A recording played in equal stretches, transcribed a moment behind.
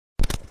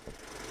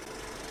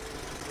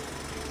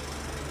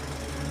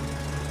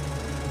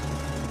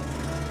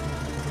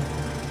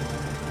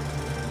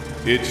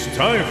It's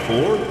time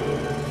for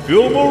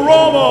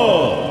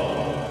Filmorama!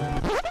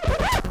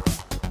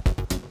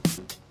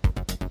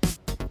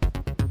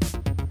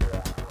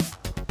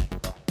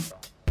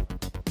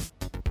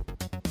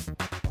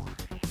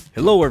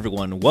 Hello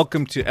everyone,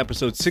 welcome to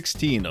episode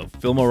 16 of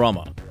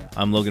Filmorama.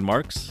 I'm Logan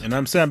Marks. And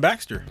I'm Sam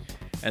Baxter.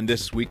 And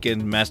this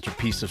weekend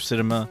masterpiece of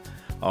cinema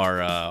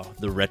are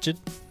The Wretched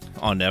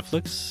on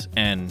Netflix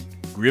and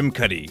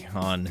Grimcutty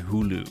on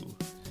Hulu.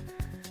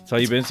 So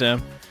how you been,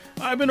 Sam?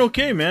 I've been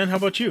okay, man. How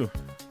about you?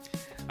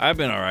 I've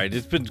been alright.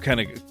 It's been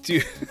kind of...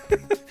 Dude,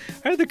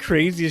 I had the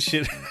craziest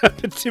shit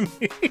happen to me.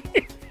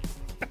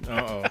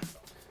 Uh-oh.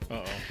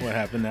 What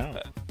happened now?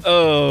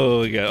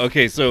 Oh, yeah.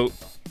 Okay, so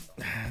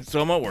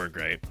I'm at work,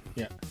 right?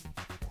 Yeah.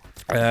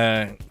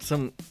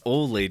 Some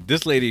old lady.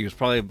 This lady was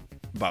probably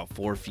about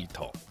 4 feet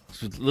tall.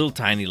 She was a little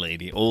tiny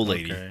lady, old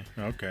lady.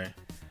 Okay.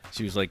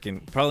 She was like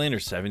probably in her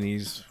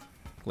 70s,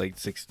 late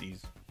 60s.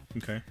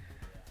 Okay.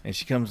 And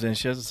she comes in.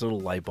 She has this little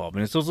light bulb,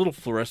 and it's those little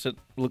fluorescent,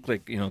 look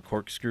like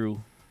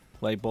corkscrew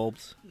light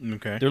bulbs.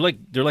 Okay. They're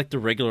like the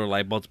regular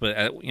light bulbs, but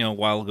a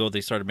while ago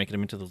they started making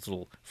them into those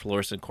little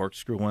fluorescent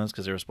corkscrew ones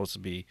because they were supposed to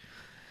be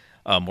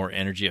more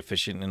energy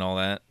efficient and all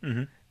that.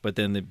 Mm-hmm. But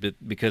then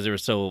because there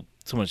was so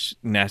much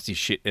nasty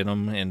shit in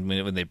them, and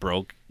when they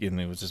broke, and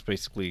it was just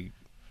basically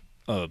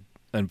an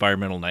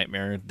environmental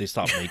nightmare, they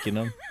stopped making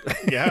them.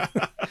 Yeah.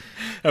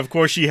 Of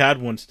course, she had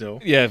one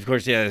still. Yeah, of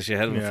course, yeah, she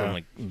had one from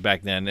like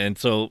back then, and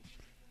so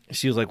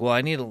she was like, "Well,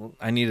 I need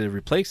to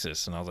replace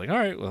this," and I was like, "All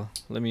right, well,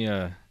 let me,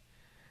 as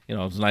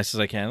nice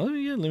as I can, let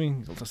me."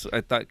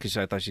 I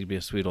thought she'd be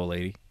a sweet old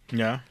lady.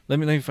 Yeah. Let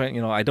me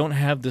find. I don't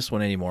have this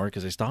one anymore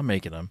because they stopped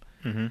making them.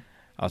 Mm-hmm.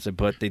 I said,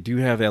 but they do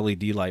have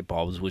LED light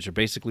bulbs, which are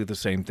basically the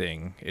same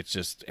thing. It's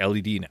just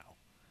LED now.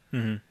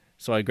 Mm-hmm.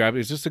 So I grabbed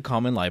it. It's just a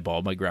common light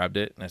bulb. I grabbed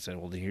it and I said,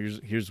 well,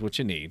 here's what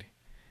you need.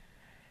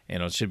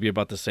 It should be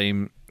about the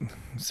same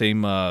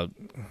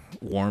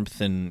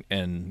warmth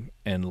and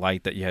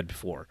light that you had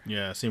before.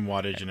 Yeah, same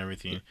wattage and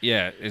everything.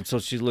 Yeah, and so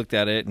she looked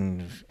at it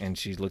and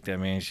she looked at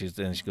me and she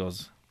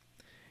goes,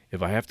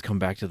 if I have to come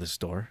back to the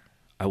store,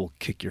 I will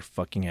kick your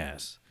fucking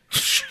ass.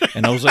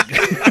 And I was like,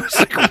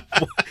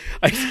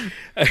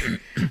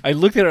 I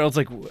looked at her. I was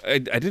like, I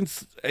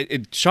didn't.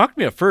 It shocked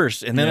me at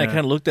first, and then I kind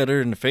of looked at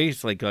her in the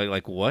face, like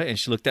what? And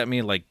she looked at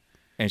me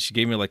and she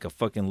gave me like a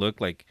fucking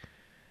look, like,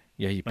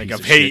 yeah, you piece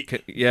of hate.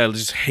 Shit. Yeah,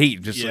 just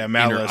hate, just like, in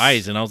her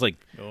eyes. And I was like,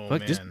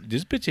 fuck,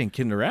 this bitch ain't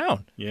kidding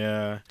around.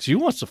 Yeah, she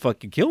wants to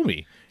fucking kill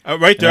me.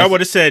 Right there, I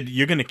would have said,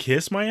 "You're gonna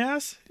kiss my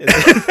ass."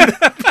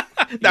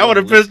 That would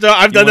have pissed off.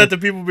 I've done that to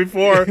people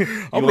before.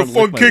 I'm gonna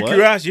fucking kick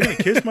your ass. You gonna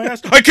kiss my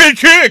ass? I can't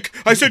kick.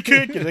 I said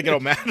kick. And they get all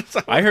mad.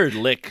 I heard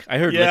lick.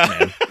 Lick,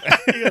 man.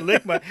 You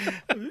lick my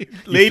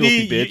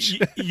lady, bitch.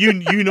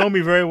 You know me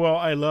very well.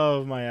 I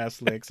love my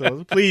ass lick.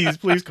 So please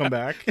come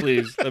back.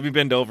 Please let me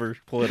bend over,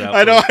 pull it out.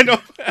 I know.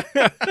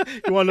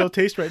 You want a little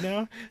taste right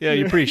now? Yeah,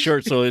 you're pretty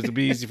short, so it'll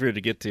be easy for you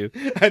to get to.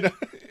 I know.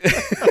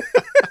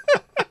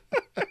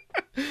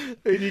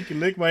 You can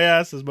lick my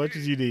ass as much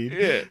as you need.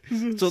 Yeah.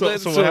 So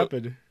what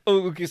happened?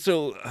 Oh, okay.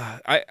 So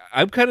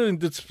I'm kind of in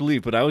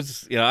disbelief, but I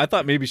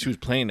thought maybe she was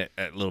playing it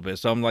a little bit.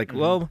 So I'm like,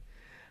 well,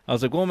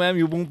 ma'am,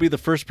 you won't be the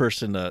first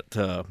person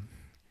to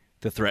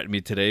threaten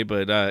me today,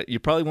 but you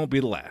probably won't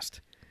be the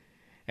last.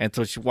 And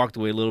so she walked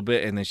away a little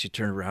bit, and then she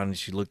turned around and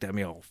she looked at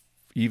me all,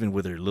 even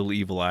with her little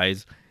evil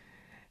eyes,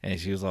 and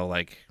she was all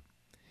like,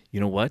 you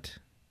know what?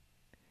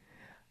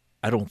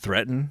 I don't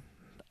threaten.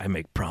 I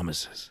make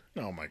promises.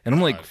 Oh my god! And I'm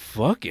like,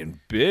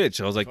 fucking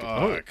bitch. I was like,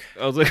 what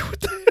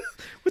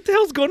the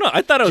hell's going on?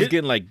 I thought I was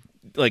getting like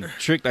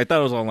tricked. I thought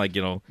I was on like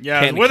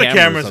yeah. Where the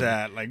cameras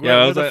at? Like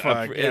where the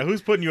fuck?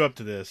 Who's putting you up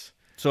to this?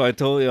 So I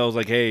told you, I was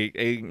like, hey,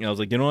 I was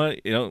like, you know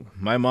what,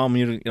 my mom,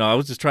 I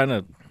was just trying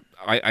to.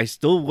 I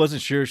still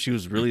wasn't sure if she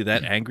was really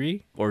that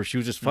angry or if she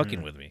was just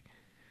fucking with me.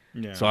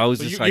 Yeah. So I was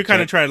just you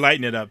kind of try to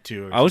lighten it up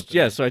too.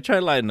 So I tried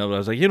to lighten it up. I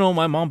was like,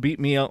 my mom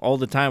beat me all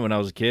the time when I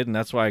was a kid, and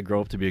that's why I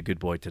grow up to be a good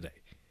boy today.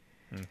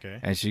 Okay.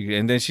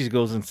 And then she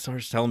goes and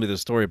starts telling me the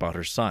story about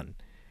her son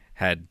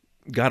had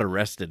got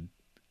arrested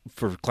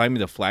for climbing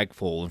the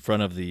flagpole in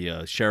front of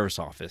the sheriff's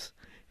office,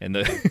 and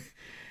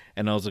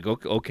and I was like,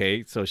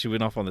 okay. So she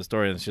went off on the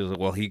story, and she was like,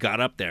 well, he got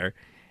up there,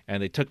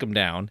 and they took him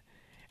down,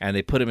 and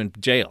they put him in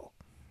jail,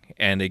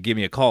 and they gave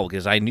me a call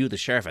because I knew the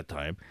sheriff at the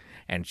time,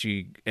 and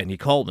he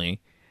called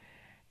me,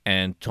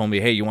 and told me,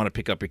 hey, you want to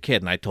pick up your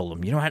kid? And I told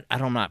him, you know what,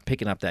 I'm not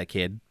picking up that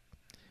kid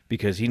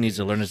because he needs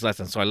to learn his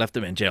lesson. So I left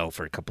him in jail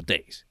for a couple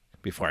days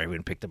before I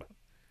even picked him up.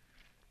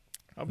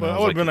 I would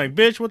have been like,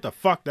 bitch, what the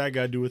fuck that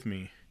got to do with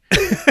me?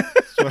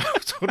 So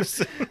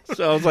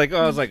I was like,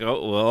 oh,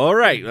 well, all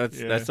right.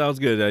 That sounds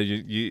good.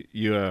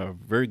 You're a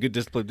very good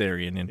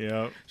disciplinarian.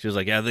 And she was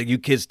like, yeah, you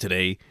kids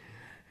today,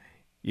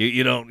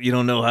 you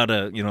don't know how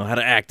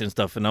to act and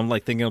stuff. And I'm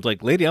like thinking, I was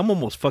like, lady, I'm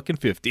almost fucking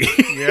 50.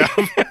 Yeah.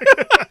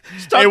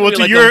 Hey, well,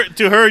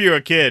 to her, you're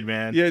a kid,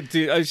 man. Yeah,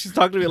 she's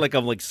talking to me like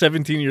I'm like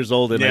 17 years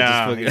old, and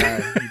I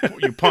just fucking...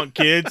 you punk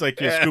kids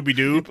like your Scooby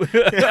Doo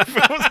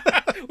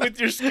with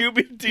your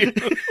Scooby Doo.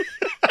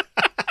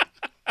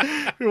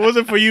 If it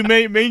wasn't for you,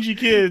 mangy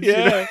kids.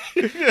 Yeah.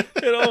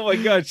 And oh my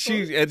god,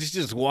 she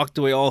just walked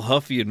away all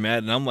huffy and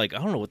mad, and I'm like, I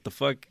don't know what the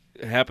fuck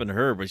happened to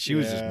her, but she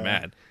was just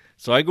mad.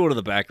 So I go to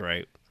the back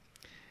right,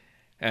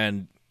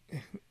 and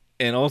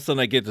all of a sudden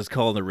I get this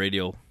call on the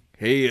radio.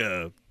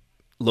 Hey,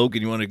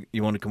 Logan,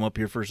 you want to come up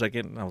here for a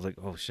second? And I was like,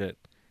 oh shit.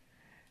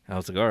 I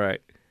was like, all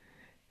right.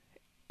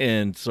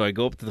 And so I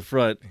go up to the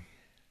front,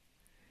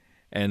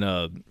 and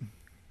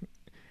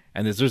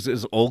there's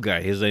this old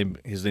guy. His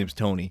name's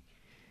Tony,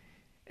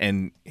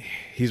 and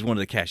he's one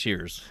of the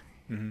cashiers.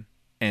 Mm-hmm.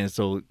 And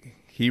so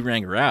he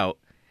rang her out,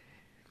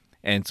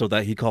 and so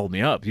that he called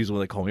me up. He's the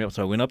one that called me up.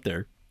 So I went up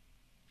there,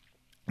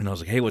 and I was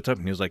like, hey, what's up?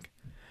 And he was like,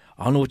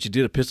 I don't know what you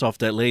did to piss off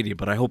that lady,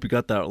 but I hope you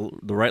got the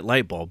right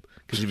light bulb,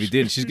 because if you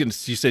didn't,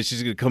 she said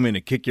she's gonna come in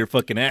and kick your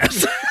fucking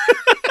ass.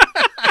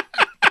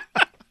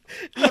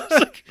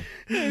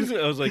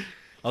 I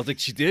was like,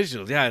 she did? She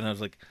goes, yeah. And I was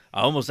like,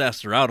 I almost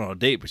asked her out on a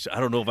date, but I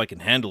don't know if I can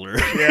handle her.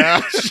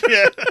 Yeah,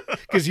 shit.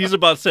 Because he's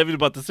about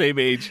the same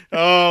age.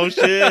 Oh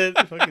shit,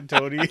 fucking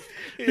Tony.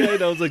 Yeah,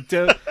 and I was like,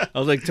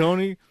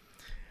 Tony.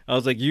 I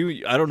was like,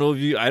 I don't know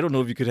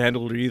if you could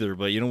handle her either,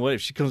 but you know what?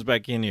 If she comes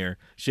back in here,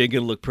 she ain't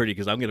gonna look pretty,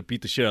 because I'm gonna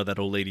beat the shit out of that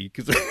old lady.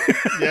 Cause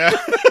yeah.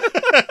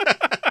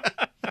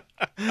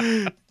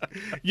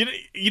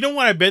 You know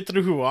what I bet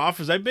threw her off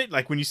is I bet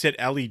like when you said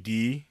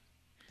LED.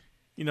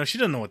 You know, she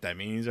doesn't know what that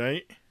means,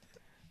 right?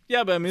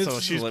 Yeah, but I mean, so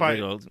she's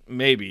probably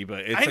maybe,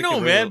 but it's I know,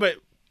 man. But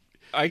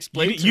I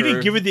explained you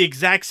didn't give her the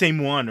exact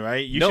same one,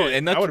 right?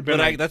 And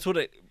that's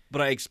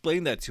but I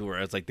explained that to her.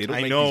 I was like, they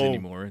don't make these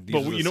anymore. These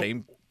are the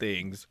same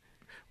things.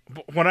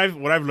 But what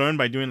I've learned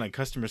by doing like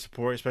customer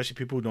support, especially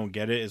people who don't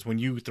get it, is when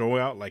you throw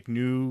out like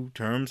new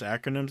terms,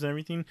 acronyms, and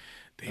everything,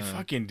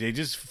 they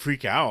just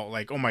freak out.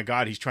 Like, oh my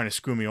god, he's trying to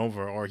screw me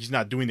over, or he's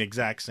not doing the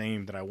exact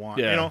same that I want.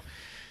 Yeah. You know.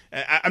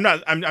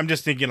 I'm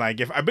just thinking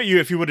like I bet you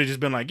if you would have just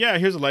been like, yeah,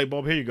 here's a light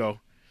bulb, here you go,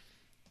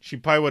 she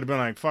probably would have been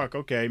like, fuck,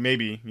 okay,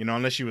 maybe, you know,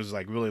 unless she was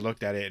like really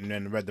looked at it and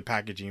then read the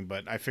packaging.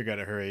 But I figured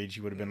at her age,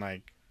 she would have been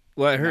like,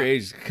 well, at her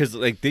age, because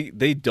like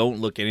they don't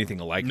look anything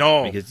alike.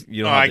 No, because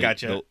you know, I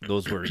gotcha.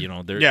 Those were, you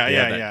know, they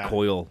have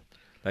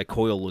that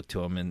coil look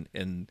to them,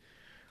 and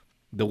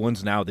the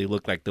ones now, they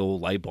look like the old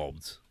light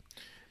bulbs.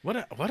 What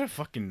a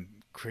fucking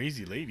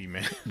crazy lady,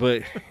 man.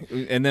 But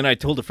and then I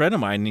told a friend of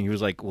mine, and he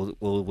was like, well,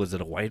 was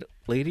it a white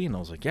lady? And I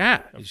was like,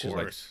 yeah. Of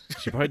course. Like,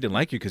 she probably didn't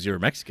like you because you're a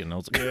Mexican. And I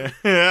was like,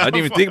 I didn't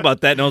even think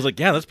about that. And I was like,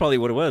 yeah, that's probably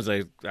what it was.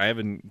 I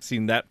haven't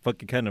seen that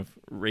fucking kind of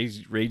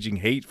raging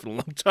hate for a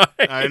long time.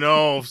 I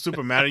know,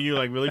 super mad at you,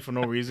 like really for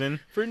no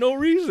reason. For no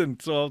reason.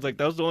 So I was like,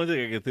 that was the only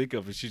thing I could think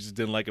of. Is she just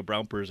didn't like a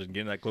brown person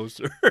getting that close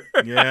to her.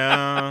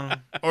 Yeah,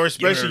 or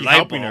especially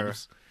helping her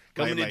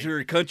coming into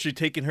her country,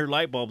 taking her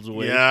light bulbs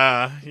away.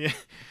 Yeah.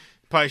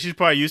 She's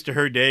probably used to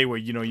her day where,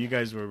 you know, you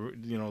guys were,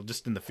 you know,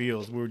 just in the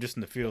fields. We were just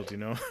in the fields, you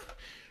know.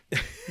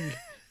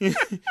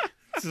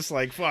 It's just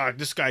like, fuck,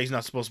 this guy, he's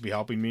not supposed to be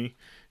helping me.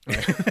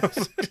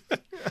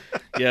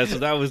 Yeah, so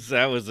that was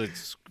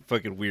it's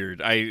fucking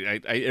weird.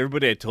 I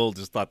everybody I told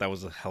just thought that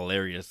was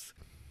hilarious.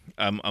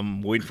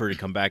 I'm waiting for her to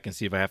come back and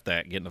see if I have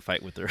to get in a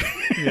fight with her.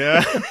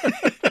 Yeah.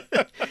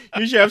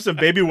 You should have some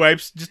baby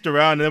wipes just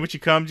around, and then when she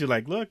comes, you're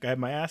like, look,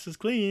 my ass is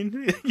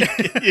clean. You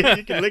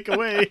can lick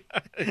away.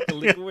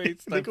 Lick away.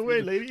 Lick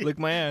away, lady. Lick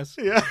my ass.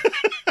 Yeah.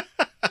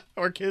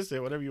 Or kiss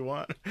it, whatever you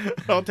want.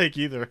 I'll take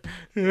either.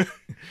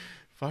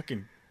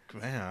 Fucking,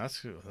 man,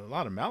 that's a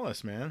lot of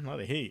malice, man. A lot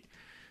of hate.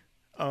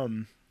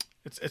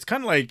 It's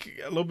kind of like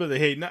a little bit of the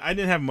hate. I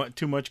didn't have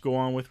too much go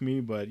on with me,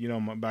 but, you know,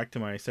 back to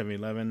my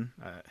 7-Eleven.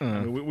 I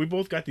mean, we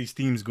both got these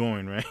themes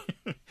going, right?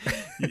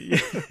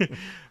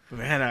 But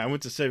man, I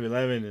went to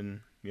 7-Eleven and,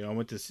 you know, I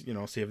went to, you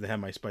know, see if they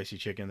had my spicy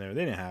chicken there.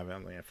 They didn't have it.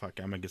 I'm like, fuck,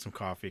 I'm gonna get some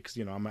coffee because,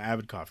 you know, I'm an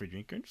avid coffee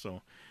drinker.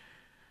 So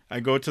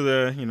I go to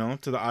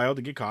the aisle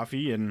to get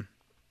coffee, and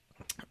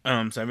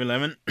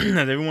 7-Eleven,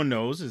 as everyone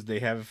knows, is they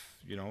have,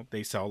 you know,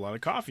 they sell a lot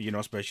of coffee, you know,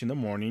 especially in the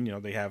morning. You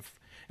know, they have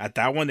at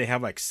that one they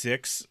have like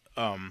 6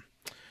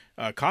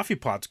 coffee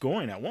pots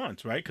going at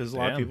once, right? Because a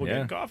lot of people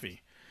get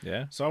coffee.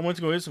 Yeah. So I went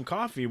to go get some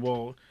coffee.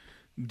 Well,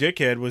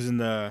 dickhead was in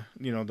the,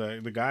 you know,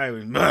 the guy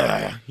was,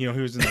 you know, he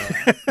was in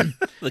the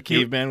the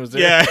caveman was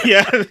there.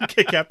 Yeah,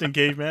 Captain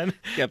Caveman.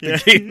 Captain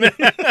Caveman.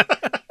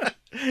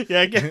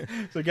 Yeah,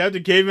 so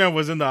Captain Caveman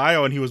was in the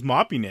aisle and he was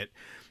mopping it,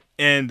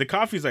 and the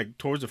coffee's like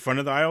towards the front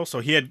of the aisle, so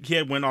he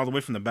had went all the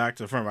way from the back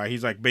to the front, right?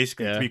 He's like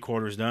basically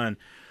 3/4 done,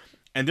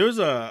 and there's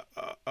a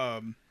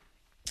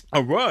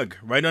rug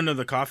right under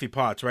the coffee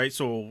pots, right?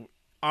 So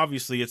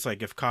obviously it's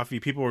like if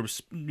people were,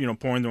 you know,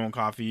 pouring their own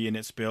coffee and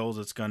it spills,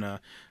 it's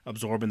gonna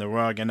absorb in the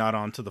rug and not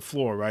onto the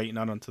floor, right?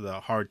 Not onto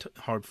the hard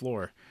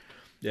floor.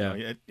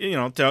 Yeah, you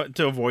know,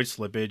 to avoid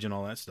slippage and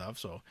all that stuff.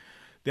 So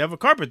they have a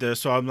carpet there.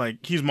 So I'm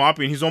like, he's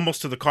mopping, he's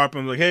almost to the carpet.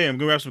 I'm like, hey, I'm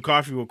gonna grab some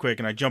coffee real quick,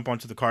 and I jump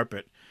onto the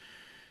carpet,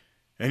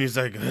 and he's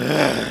like,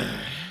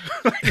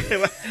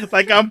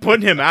 like I'm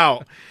putting him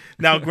out.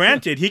 Now,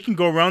 granted, he can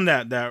go around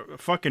that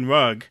fucking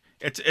rug.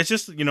 It's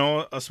just, you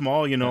know, a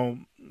small, you know,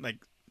 like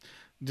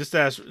just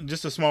a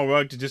small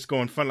rug to just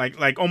go in front,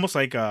 like almost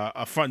like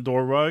a front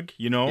door rug,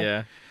 you know.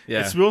 Yeah.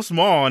 It's real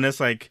small, and it's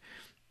like,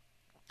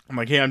 I'm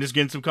like, hey, I'm just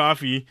getting some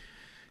coffee.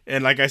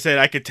 And like I said,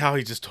 I could tell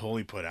he's just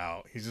totally put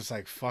out. He's just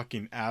like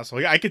fucking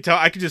asshole. I could tell.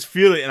 I could just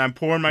feel it. And I'm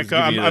pouring my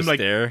coffee. I'm like,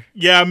 stare.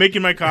 yeah, I'm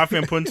making my coffee.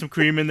 I'm putting some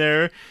cream in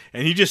there,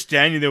 and he's just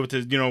standing there with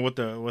his,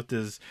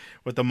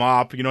 with the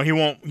mop. He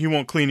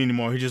won't clean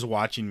anymore. He's just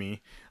watching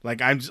me. Like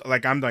I'm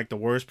like the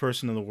worst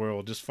person in the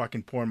world. Just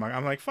fucking pouring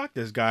I'm like, fuck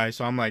this guy.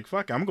 So I'm like,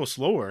 fuck, I'm gonna go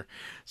slower.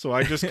 So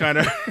I just kind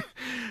of,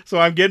 so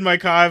I'm getting my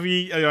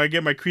coffee. I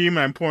get my cream and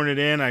I'm pouring it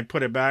in. I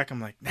put it back.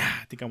 I'm like, nah,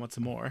 I think I want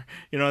some more.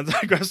 And so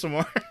I grab some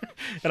more,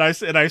 and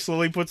I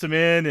slowly put some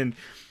in, and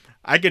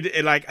I could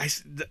like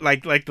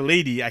the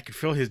lady. I could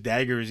feel his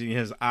daggers in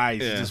his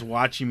eyes, just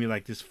watching me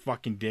like this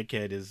fucking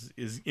dickhead is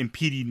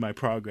impeding my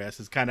progress.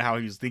 Is kind of how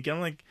he was thinking. I'm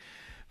like,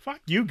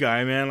 fuck you,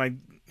 guy, man. Like.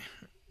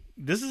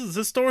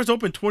 This store is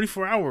open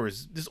 24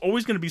 hours. There's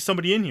always going to be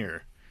somebody in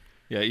here.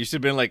 Yeah, you should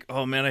have been like,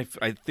 oh man,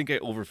 I think I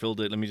overfilled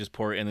it. Let me just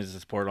pour it in and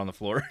just pour it on the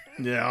floor.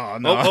 Yeah,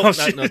 no, no,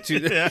 too,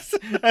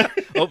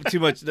 too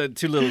much,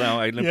 too little now.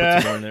 I put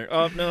some more in there.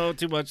 Oh no,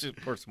 too much. Just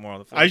pour some more on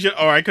the floor.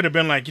 I could have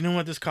been like, you know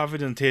what, this coffee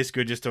doesn't taste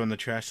good. Just throw it in the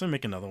trash. Let me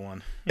make another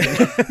one.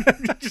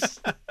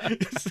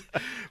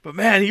 But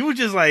man, he was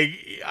just like,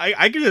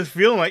 I could just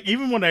feel like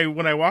even when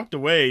I walked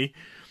away,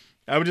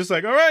 I was just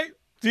like, all right.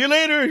 See you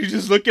later. He's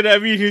just looking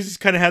at me. He just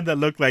kind of had that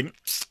look like,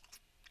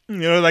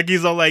 like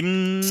he's all like,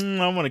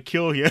 I want to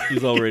kill you.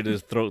 He's all ready to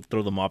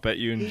throw the mop at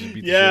you and just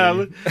beat the shit out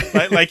of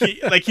you.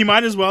 like he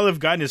might as well have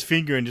gotten his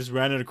finger and just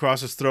ran it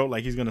across his throat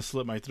like he's gonna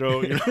slit my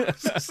throat.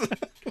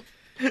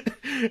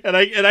 And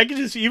I could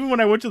just, even when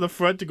I went to the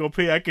front to go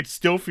pay, I could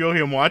still feel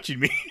him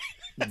watching me.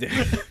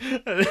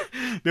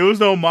 There was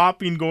no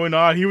mopping going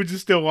on. He was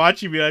just still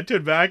watching me. I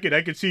turned back and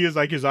I could see his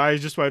eyes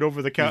just right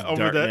over the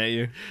over the at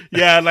you.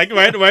 Yeah, like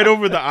right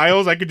over the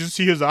aisles. I could just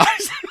see his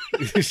eyes.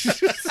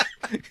 It's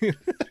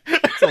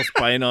all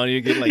spying on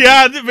you.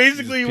 Yeah,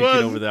 basically he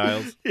was over the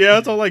aisles. Yeah,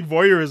 it's all like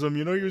voyeurism.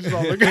 He was just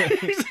all looking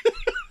at me.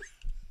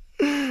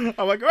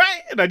 I'm like, all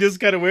right, and I just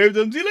kind of waved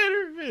him. See you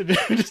later. And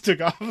I just took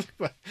off.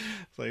 But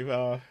it's like,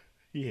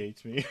 he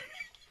hates me.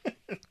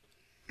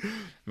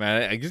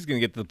 Man, I just gonna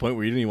get to the point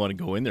where you don't even want to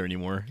go in there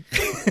anymore.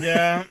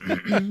 Yeah,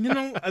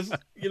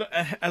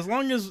 as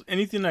long as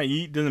anything I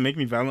eat doesn't make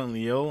me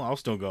violently ill, I'll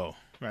still go.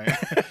 Right?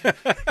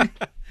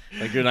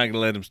 Like you're not gonna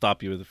let him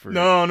stop you with the fruit.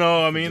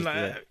 No. I mean,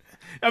 I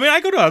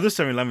go to other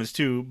 7-Elevens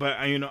too, but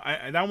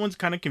that one's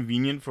kind of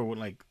convenient for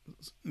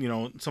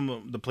some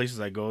of the places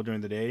I go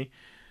during the day,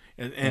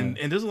 and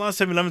there's a lot of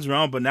 7-Elevens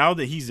around. But now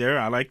that he's there,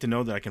 I like to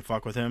know that I can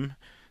fuck with him.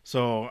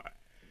 So.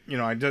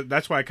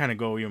 That's why I kind of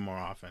go even more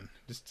often,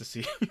 just to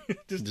see. I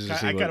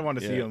kind of want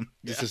to see him,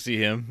 just to see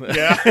him.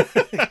 Yeah,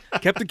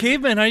 Captain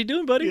Caveman, how you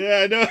doing, buddy?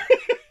 Yeah, I know.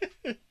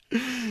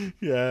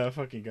 Yeah,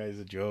 fucking guy's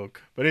a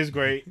joke, but he's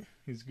great.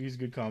 He's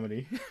good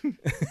comedy.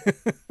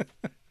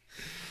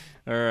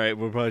 All right,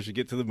 we probably should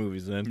get to the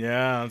movies then.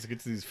 Yeah, let's get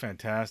to these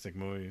fantastic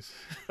movies.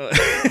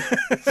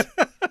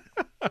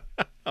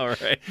 All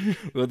right.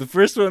 Well, the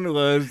first one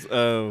was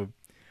The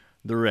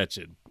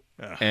Wretched,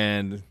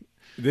 and.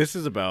 This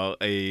is about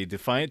a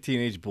defiant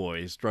teenage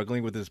boy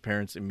struggling with his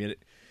parents'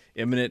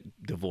 imminent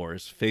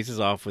divorce,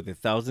 faces off with a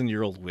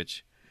 1,000-year-old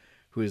witch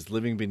who is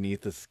living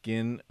beneath the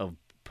skin and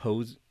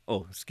posing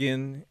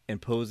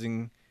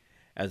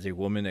as a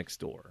woman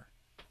next door.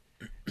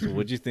 So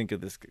what'd you think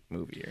of this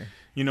movie here?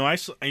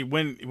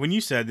 When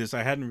you said this,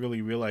 I hadn't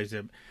really realized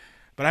it,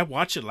 but I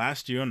watched it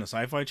last year on the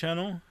Sci-Fi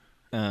Channel,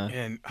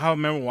 and I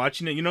remember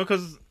watching it,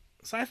 because...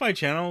 Sci-Fi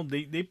Channel,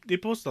 they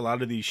post a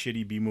lot of these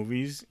shitty B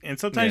movies, and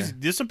sometimes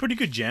there's some pretty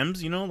good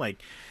gems.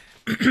 Like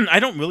I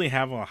don't really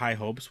have high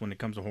hopes when it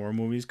comes to horror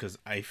movies because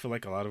I feel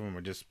like a lot of them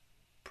are just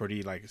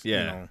pretty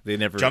they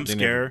never jump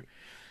scare.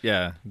 They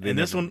and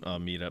this one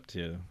meet up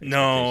to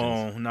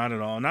no, not at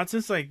all. Not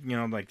since like the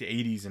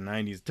 80s and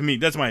 90s. To me,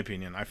 that's my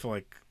opinion. I feel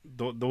like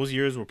those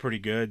years were pretty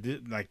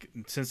good. Like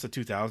since the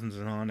 2000s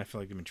and on, I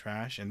feel like they've been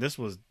trash, and this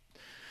one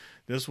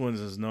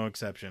is no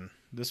exception.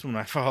 This one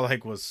I felt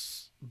like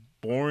was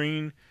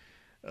boring.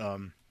 I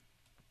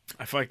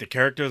feel like the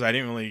characters I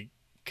didn't really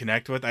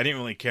connect with. I didn't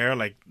really care.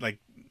 Like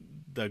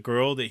the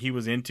girl that he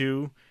was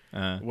into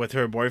with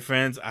her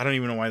boyfriends. I don't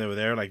even know why they were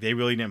there. Like they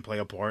really didn't play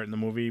a part in the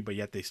movie, but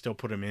yet they still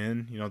put him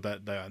in.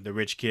 The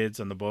rich kids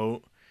on the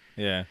boat.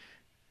 Yeah.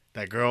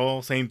 That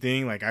girl, same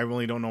thing. Like I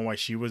really don't know why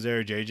she was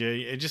there.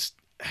 JJ. It just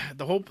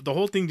the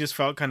whole thing just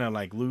felt kind of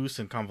like loose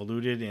and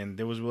convoluted, and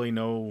there was really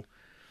no.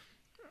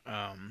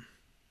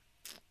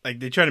 Like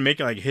they try to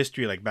make it like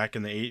history, like back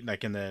in the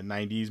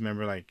 90s.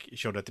 Remember, like it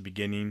showed at the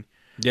beginning.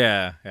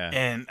 Yeah.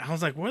 And I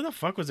was like, where the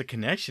fuck was the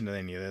connection to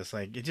any of this?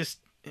 Like it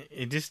just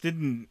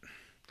didn't.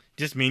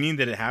 Just meaning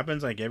that it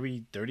happens like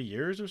every 30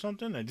 years or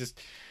something. I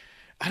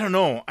don't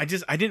know. I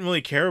didn't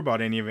really care about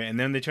any of it. And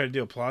then they tried to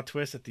do a plot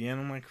twist at the end.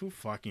 I'm like, who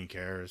fucking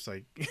cares?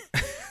 Like,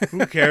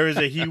 who cares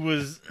that he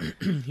was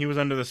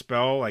under the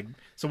spell? Like,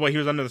 so what? He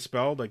was under the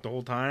spell like the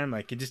whole time.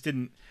 Like, it just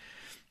didn't.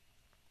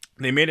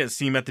 They made it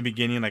seem at the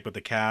beginning, like with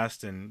the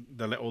cast and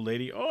the old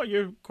lady, oh,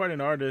 you're quite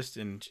an artist.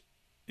 And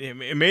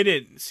it made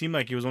it seem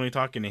like he was only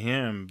talking to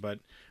him. But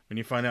when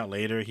you find out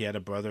later, he had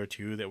a brother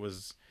too that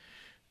was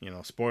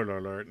spoiler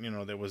alert,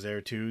 that was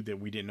there too that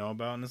we didn't know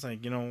about. And it's like,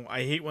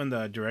 I hate when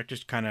the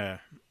directors kind of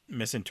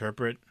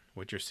misinterpret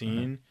what you're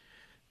seeing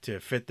to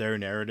fit their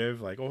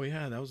narrative. Like, oh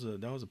yeah, that was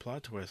a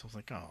plot twist. I was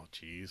like, oh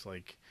geez,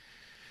 like.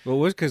 Well, it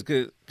was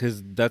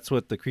because that's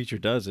what the creature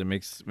does. It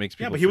makes people.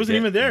 Yeah, but he wasn't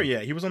even there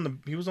yet. He was on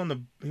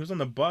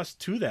the bus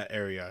to that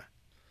area.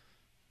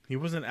 He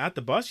wasn't at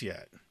the bus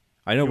yet.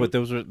 I know, but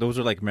those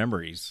are like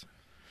memories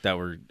that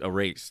were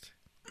erased.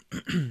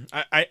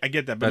 I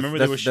get that, but remember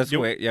that's the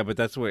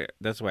way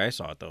I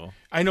saw it though.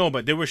 I know,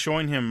 but they were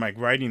showing him like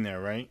riding there,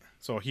 right?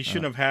 So he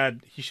shouldn't have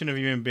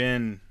even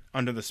been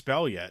under the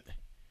spell yet.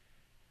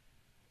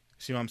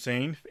 See what I'm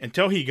saying?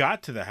 Until he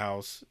got to the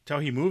house, until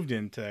he moved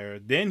into there,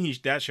 then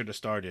that should have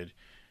started.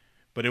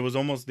 But it was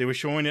almost, they were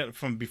showing it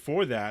from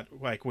before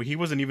that, like he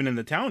wasn't even in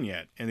the town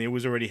yet, and they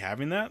was already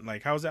having that.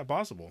 Like, how is that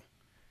possible?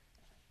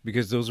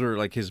 Because those were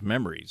like his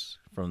memories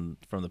from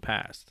the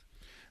past.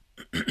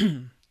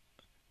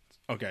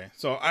 Okay,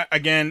 so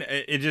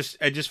it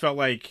just felt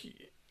like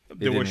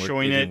they were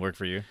showing it. It didn't work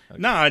for you? Okay.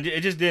 No,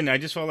 it just didn't. I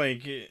just felt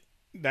like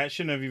that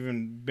shouldn't have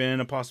even been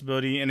a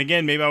possibility. And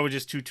again, maybe I was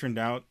just too tuned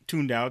out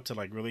to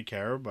like really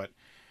care. But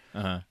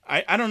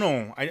I don't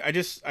know. I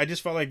just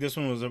felt like this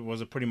one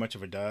was a pretty much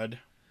of a dud.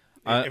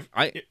 Go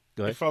ahead.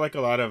 It felt like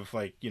a lot of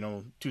like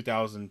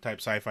 2000 type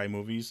sci-fi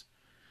movies.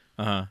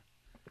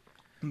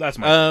 That's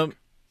my take.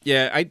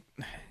 Yeah.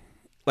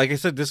 Like I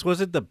said, this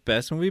wasn't the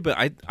best movie, but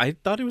I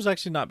thought it was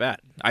actually not bad.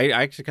 I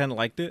actually kind of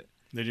liked it.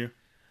 Did you?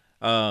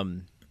 Yeah,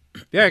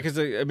 because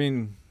I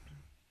mean,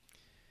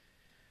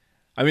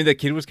 the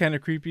kid was kind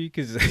of creepy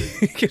because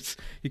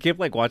he kept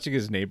like watching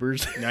his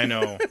neighbors. I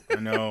know,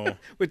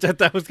 which I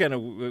thought was kind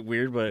of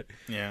weird, but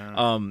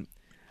yeah.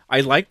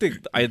 I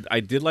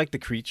did like the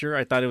creature.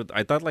 I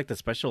thought like the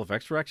special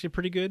effects were actually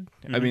pretty good.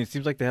 Mm-hmm. I mean, it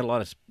seems like they had a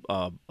lot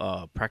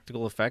of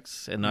practical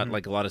effects and not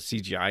like a lot of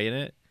CGI in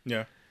it.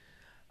 Yeah.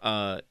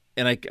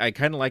 And I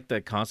kind of like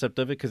the concept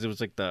of it because it was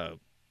like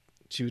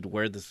she would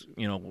wear this,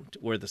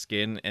 wear the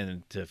skin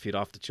and to feed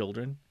off the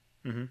children.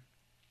 Mm-hmm.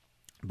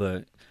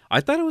 But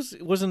I thought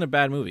it wasn't a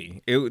bad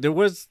movie. There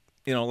was,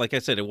 like I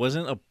said, it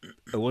wasn't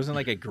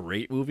like a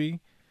great movie,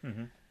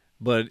 mm-hmm.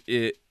 but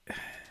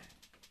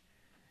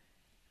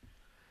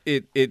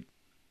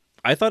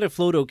I thought it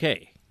flowed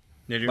okay.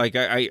 Did you? Like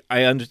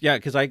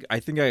because I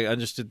think I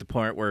understood the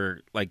part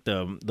where like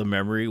the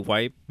memory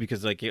wipe,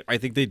 because like I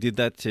think they did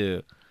that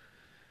to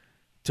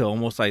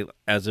almost like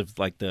as if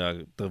like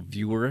the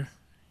viewer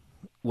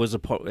was a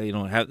part,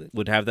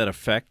 would have that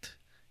effect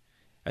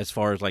as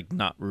far as like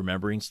not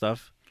remembering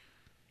stuff.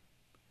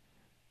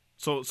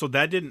 So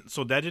that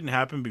didn't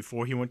happen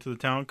before he went to the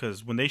town,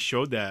 because when they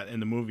showed that in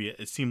the movie,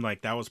 it seemed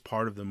like that was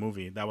part of the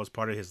movie. That was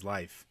part of his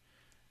life,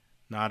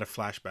 not a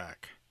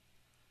flashback.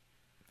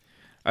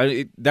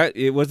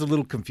 It was a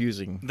little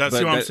confusing. That's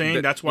what I'm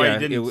saying. That's why it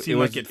didn't seem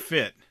like it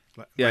fit.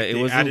 Yeah, like it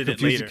was a little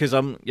confusing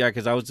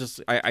because I was just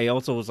I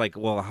also was like,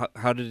 well,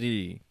 how did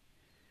he?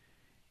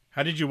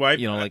 How did you wipe?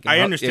 Like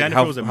I understand if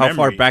it was a memory. How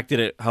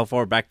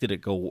far back did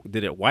it go?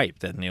 Did it wipe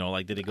then?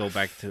 Like did it go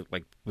back to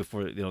like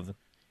before?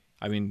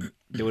 I mean,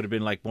 there would have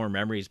been like more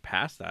memories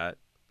past that,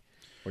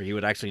 where he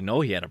would actually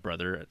know he had a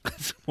brother at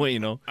some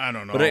point. I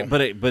don't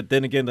know. But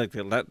then again, like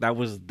that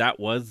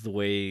was the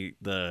way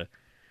the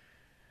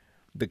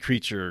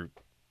creature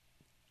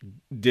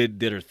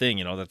did her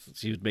thing.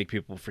 She would make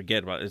people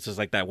forget about it. It's just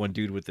like that one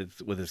dude with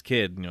his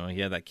kid. He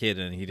had that kid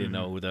and he didn't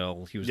know who the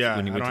hell he was. Yeah,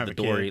 when he went to the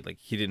door, he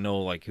didn't know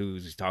like who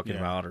he's talking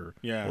about or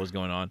what was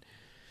going on.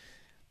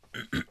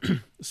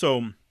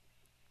 So,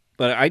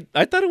 but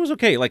I thought it was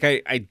okay. Like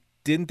I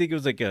didn't think it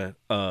was like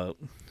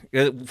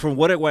from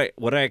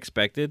what I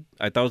expected.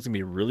 I thought it was gonna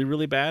be really,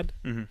 really bad.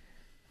 Mm-hmm.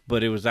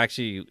 But it was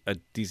actually a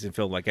decent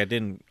film. Like I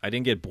didn't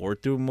get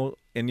bored through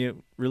any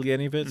of it.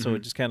 Mm-hmm. So it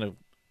just kind of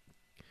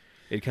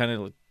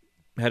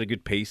had a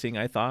good pacing,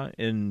 I thought.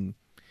 And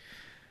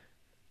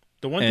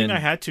sorry, I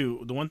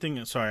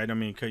don't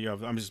mean to cut you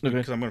off. I'm just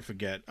because I'm gonna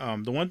forget.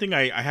 The one thing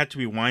I had to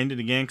rewind it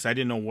again because I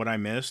didn't know what I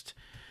missed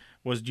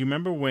was, do you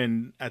remember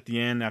when at the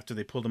end, after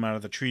they pulled him out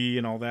of the tree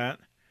and all that?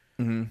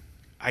 Mm-hmm.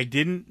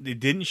 They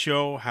didn't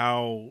show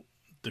how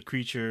the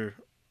creature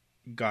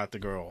got the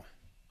girl.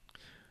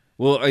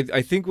 Well,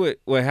 I think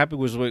what happened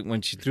was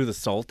when she threw the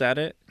salt at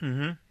it,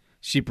 mm-hmm.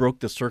 she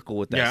broke the circle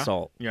with that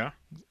salt. Yeah.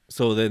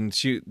 So then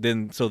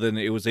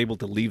it was able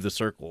to leave the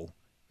circle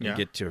and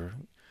get to her.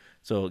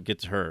 So get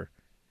to her.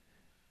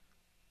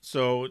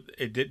 So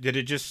did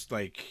it just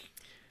like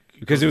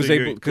because it was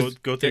able to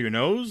go through your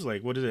nose?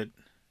 Like what is it?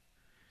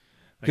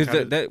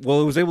 Because it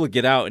was able to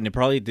get out, and it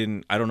probably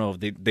didn't. I don't know if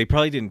they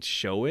probably didn't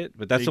show it,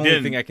 but that's the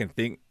only thing I can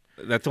think.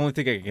 That's the only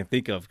thing I can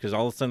think of, because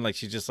all of a sudden, like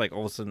she's just like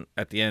all of a sudden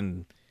at the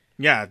end.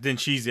 Yeah, then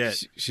she's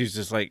it. She's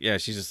just like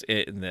she's just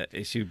it, and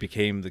that she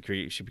became the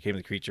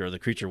creature, or the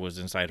creature was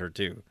inside her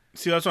too.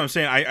 See, that's what I'm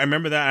saying. I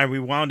remember that. I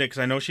rewound it because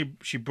I know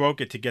she broke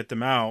it to get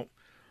them out,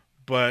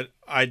 but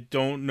I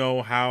don't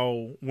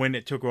know when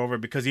it took her over,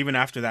 because even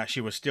after that,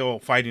 she was still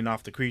fighting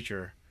off the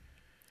creature.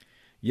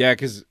 Yeah,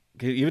 because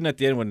even at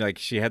the end when like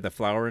she had the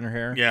flower in her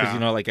hair, because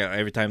like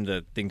every time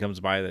the thing comes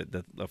by,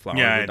 the flower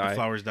would die. The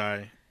flowers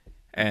die.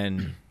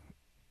 and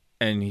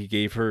he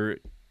gave her,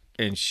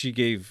 and she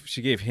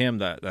gave him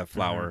that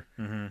flower,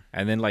 and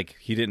then like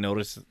he didn't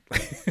notice.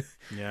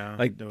 Yeah,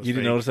 like he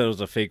didn't notice that it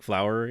was a fake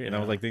flower, and I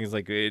was like, things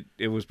like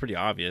it was pretty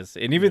obvious.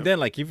 And even then,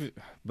 like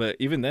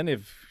even then,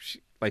 if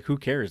like who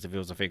cares if it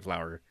was a fake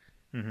flower?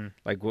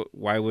 Like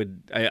why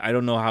would I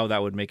don't know how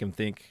that would make him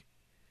think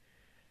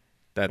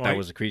that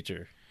was a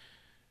creature.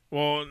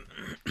 Well,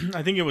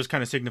 I think it was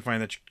kind of signifying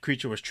that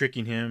creature was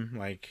tricking him,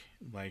 like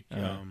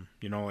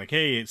you know, like,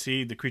 hey,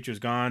 see, the creature's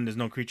gone. There's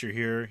no creature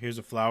here. Here's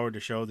a flower to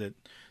show that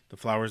the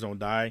flowers don't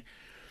die.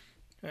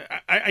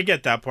 I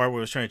get that part where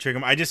it was trying to trick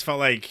him. I just felt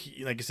like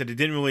I said, it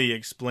didn't really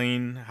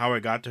explain how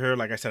it got to her.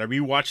 Like I said, I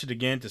rewatched it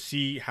again to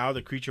see how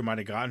the creature might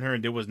have gotten her,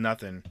 and there was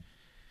nothing.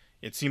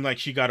 It seemed like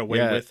she got away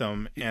with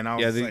them, and I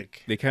was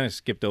like, they kind of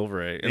skipped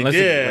over it. They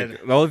did.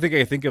 The only thing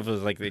I think of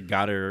is like they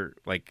got her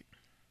like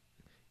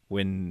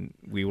when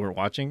we weren't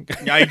watching.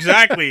 Yeah,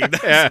 exactly.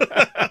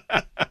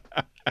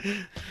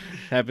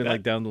 Happened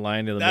like down the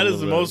line. That is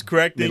the most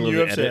correct thing you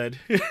have said.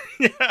 Yeah,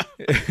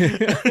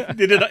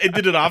 it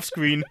did it off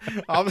screen.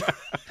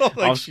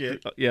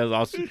 Shit. Yeah, it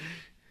was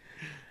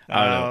awesome.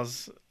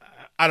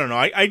 I don't know.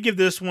 I give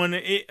this one.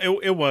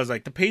 It was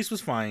like the pace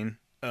was fine.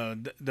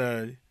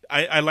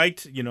 I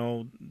liked, you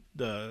know,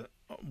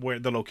 where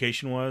the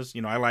location was.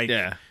 You know, I like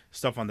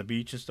stuff on the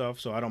beach and stuff,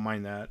 so I don't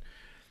mind that.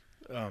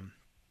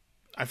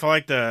 I felt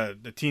like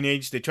the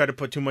teenage, they tried to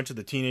put too much of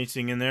the teenage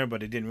thing in there,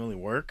 but it didn't really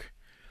work.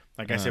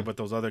 Like I said, with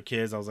those other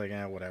kids, I was like,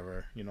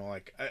 whatever. You know,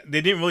 like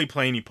they didn't really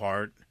play any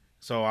part.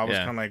 So I was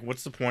kind of like,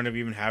 what's the point of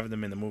even having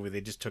them in the movie?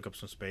 They just took up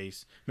some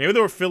space. Maybe they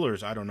were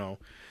fillers. I don't know.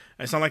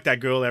 It's not like that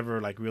girl ever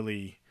like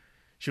really.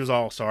 She was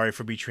all sorry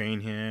for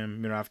betraying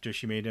him, you know, after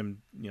she made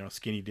him, you know,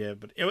 skinny dip.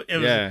 But it was,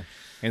 and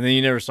then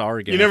you never saw her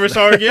again. You never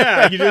saw her.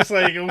 Yeah, you just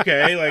like,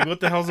 okay, like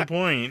what the hell's the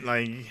point?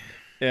 Like,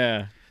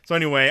 yeah. So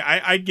anyway,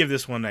 I'd give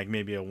this one like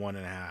maybe a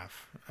 1.5.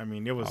 I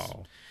mean, it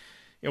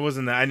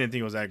wasn't that. I didn't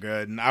think it was that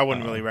good, and I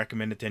wouldn't really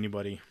recommend it to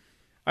anybody.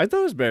 I thought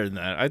it was better than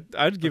that.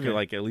 I'd give it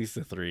like at least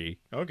a 3.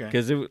 Okay.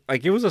 Because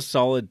it was a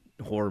solid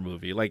horror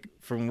movie. Like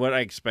from what I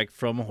expect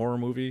from a horror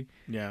movie.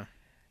 Yeah.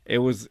 It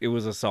was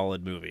a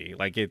solid movie.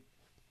 Like it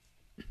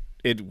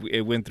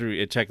went through.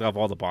 It checked off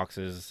all the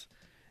boxes,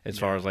 as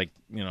far as like,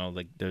 you know,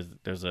 like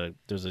there's a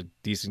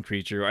decent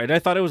creature, and I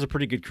thought it was a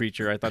pretty good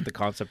creature. I thought the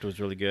concept was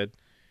really good.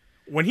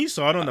 When he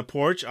saw it on the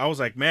porch, I was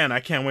like, man,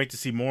 I can't wait to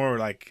see more.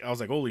 Like I was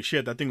like, holy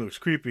shit, that thing looks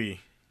creepy.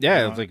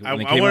 Yeah, it was like I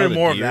wanted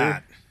more of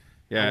that.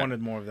 Yeah, I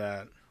wanted more of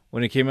that.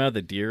 When it came out of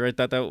the deer, I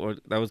thought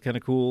that was kind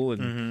of cool,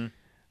 and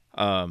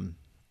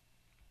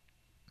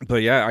but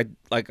yeah,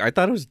 I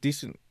thought it was a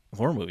decent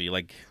horror movie.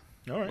 Like,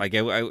 all right. Like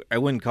I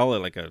wouldn't call it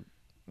like a,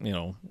 you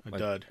know, a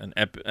dud, an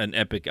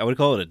epic. I would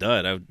call it a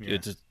dud.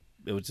 It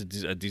was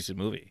a decent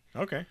movie.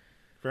 Okay,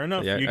 fair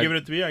enough. Yeah, you give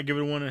it a 3, I give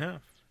it a 1.5.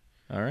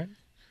 All right.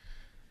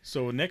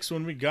 So next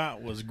one we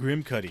got was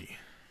Grimcutty.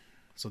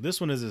 So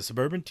this one is a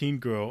suburban teen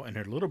girl and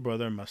her little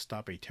brother must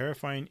stop a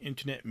terrifying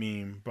internet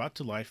meme brought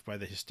to life by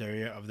the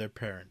hysteria of their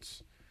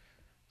parents.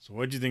 So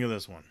what did you think of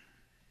this one?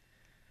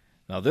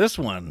 Now this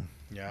one,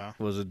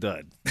 was a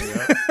dud.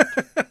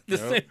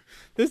 Yep.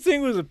 This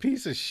thing was a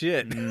piece of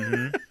shit.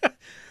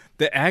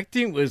 The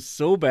acting was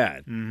so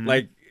bad.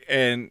 Like,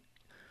 and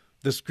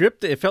the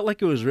script, it felt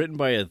like it was written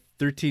by a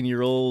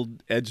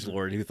 13-year-old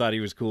edgelord who thought he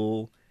was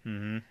cool.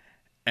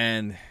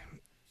 And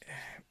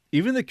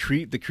even the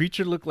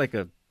creature looked like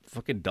a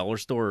fucking dollar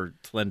store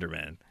Slender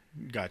Man.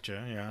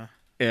 Gotcha, yeah.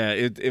 Yeah,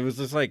 it was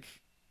just like,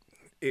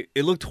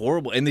 it looked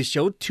horrible. And they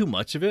showed too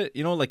much of it.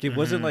 You know, like it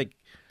wasn't like,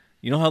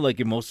 you know how like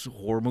in most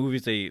horror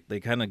movies they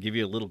kind of give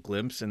you a little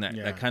glimpse, and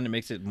that kind of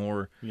makes it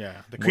more.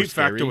 Yeah, the creep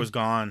factor was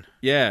gone.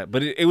 Yeah,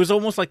 but it was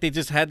almost like they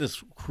just had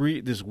this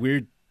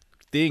weird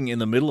thing in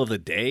the middle of the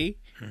day,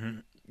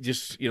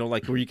 just, you know,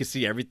 like where you can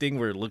see everything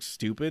where it looks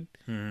stupid,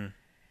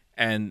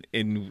 and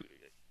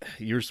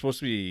you're supposed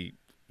to be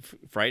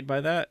frightened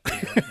by that.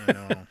 I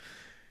know.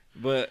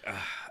 But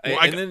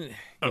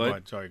go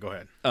ahead. Sorry, go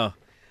ahead. Oh,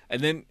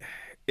 and then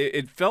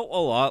it felt a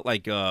lot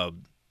like you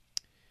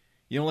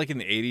know, like in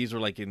the 80s or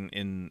like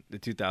in the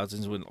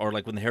 2000s when the I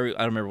don't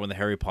remember when the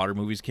Harry Potter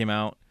movies came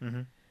out.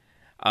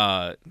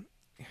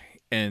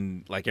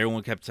 And like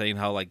everyone kept saying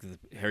how like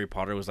Harry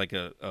Potter was like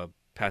a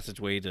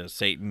passageway to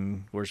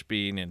Satan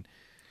worshiping, and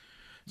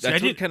that's I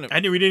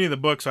didn't read any of the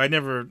books, so I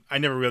never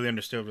really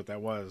understood what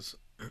that was.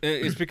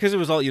 It's because it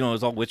was all, you know, it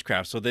was all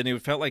witchcraft. So then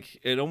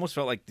it almost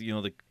felt like, you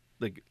know,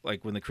 like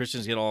when the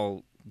Christians get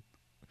all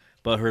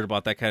butthurt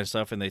about that kind of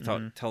stuff, and they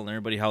telling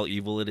everybody how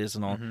evil it is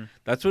and all.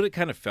 That's what it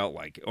kind of felt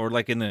like, or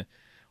like in the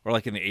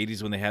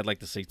 80s when they had like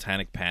the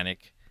satanic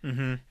panic,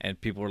 and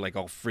people were like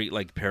all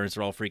like parents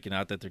are all freaking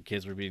out that their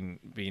kids were being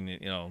you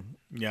know,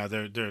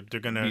 they're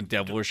gonna be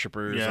devil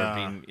worshippers,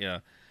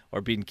 or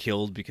being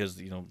killed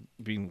because, you know,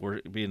 being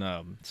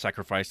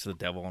sacrificed to the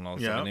devil and all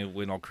that stuff, and it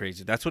went all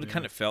crazy. That's what it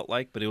kind of felt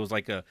like, but it was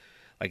like an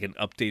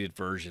updated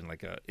version,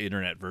 like a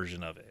internet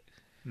version of it.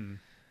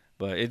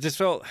 But it just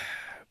felt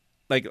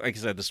like I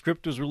said, the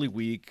script was really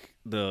weak.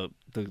 The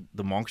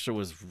monster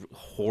was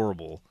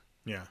horrible.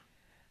 Yeah.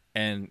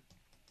 And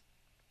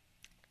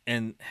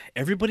and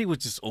everybody was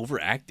just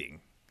overacting.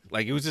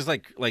 Like it was just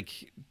like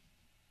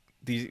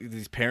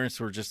these parents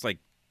were just like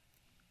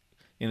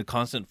in a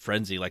constant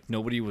frenzy. Like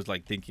nobody was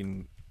like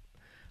thinking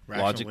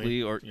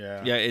logically or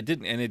it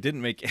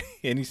didn't make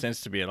any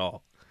sense to me at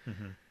all.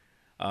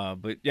 I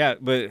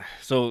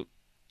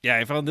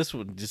found this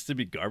one just to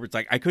be garbage.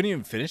 Like I couldn't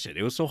even finish it.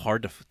 It was so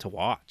hard to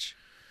watch.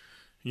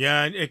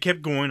 Yeah, it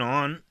kept going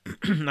on.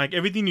 Like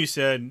everything you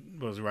said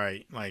was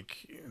right.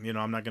 Like, you know,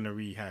 I'm not gonna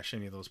rehash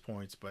any of those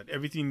points, but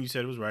everything you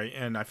said was right.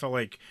 And I felt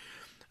like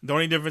the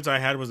only difference I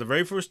had was the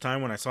very first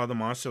time when I saw the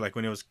monster, like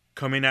when it was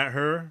coming at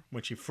her,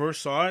 when she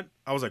first saw it,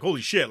 I was like,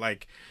 holy shit,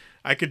 like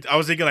I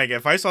was thinking like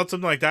if I saw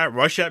something like that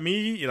rush at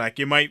me, like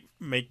it might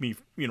make me,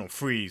 you know,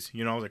 freeze.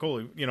 You know, I was like,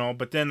 holy, you know,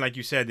 but then like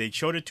you said, they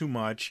showed it too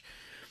much.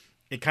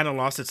 It kind of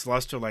lost its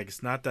luster, like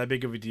it's not that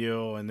big of a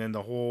deal, and then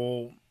the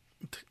whole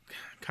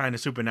kind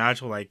of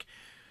supernatural, like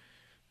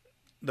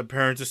the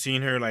parents are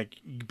seeing her like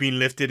being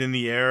lifted in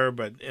the air,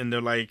 and they're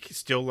like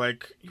still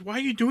like, why are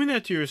you doing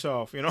that to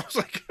yourself? You know, it was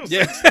like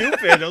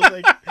stupid. I was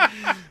like,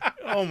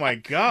 oh my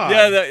god.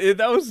 Yeah,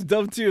 that was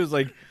dumb too. It was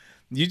like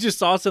you just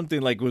saw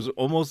something like was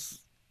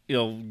almost, you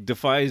know,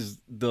 defies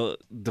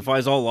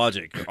all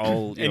logic,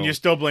 all, and you're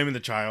still blaming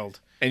the child,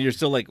 and you're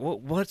still like,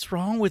 what's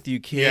wrong with you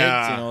kids?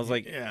 Yeah, and I was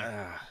like,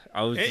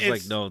 I was just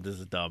like, no, this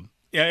is dumb.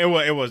 Yeah,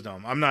 it was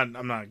dumb. I'm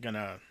not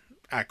gonna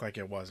act like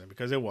it wasn't,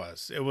 because it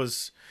was.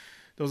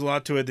 There was a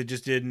lot to it that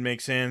just didn't make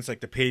sense.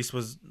 Like the pace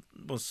was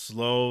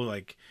slow.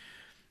 Like,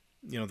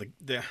 you know,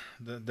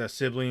 the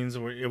siblings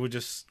were. It would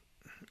just.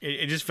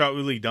 It just felt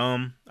really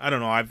dumb. I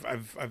don't know.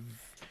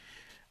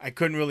 I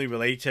couldn't really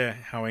relate to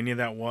how any of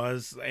that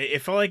was.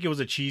 It felt like it was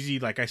a cheesy.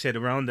 Like I said,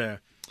 around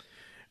the.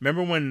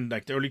 Remember when,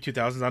 like, the early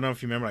 2000s, I don't know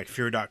if you remember, like,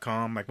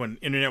 Fear.com, like, when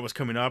internet was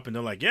coming up, and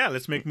they're like, yeah,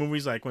 let's make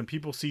movies, like, when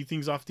people see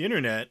things off the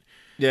internet,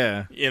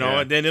 yeah, you know,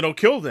 and then it'll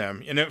kill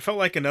them. And it felt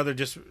like another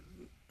just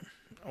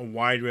a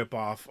wide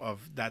rip-off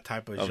of that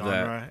type of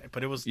genre.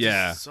 But it was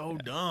just so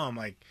dumb.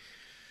 Like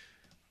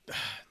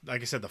I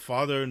said, the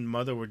father and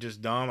mother were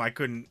just dumb. I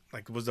couldn't,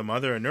 like, was the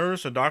mother a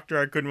nurse, a doctor?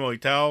 I couldn't really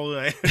tell.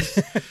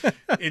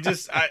 It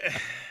just,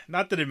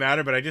 not that it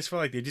mattered, but I just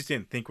felt like they just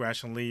didn't think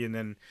rationally, and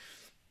then...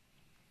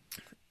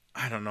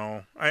 I don't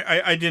know.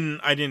 I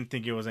didn't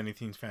think it was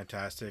anything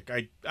fantastic.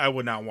 I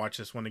would not watch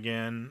this one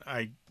again.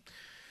 Like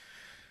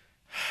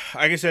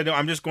I said,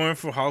 I'm just going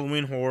for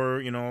Halloween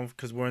horror, you know,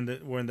 because we're in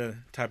the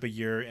type of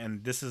year,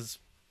 and this is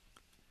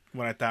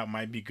what I thought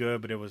might be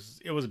good, but it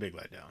was a big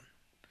letdown.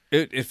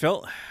 It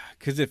felt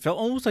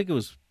almost like it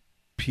was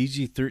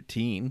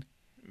PG-13.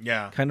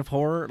 Yeah, kind of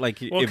horror. Like,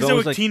 well, because it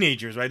was like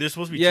teenagers, right? They're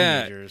supposed to be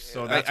teenagers,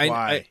 so that's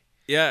why.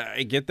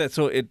 I get that.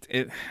 So it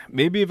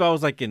maybe if I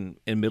was like in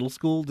middle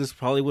school, this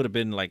probably would have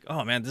been like,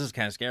 oh man, this is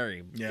kind of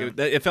scary. Yeah,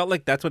 it felt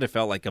like that's what it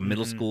felt like, a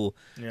middle school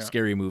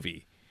scary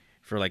movie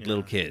for like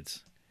little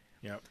kids.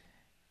 Yep.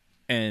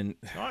 And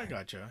I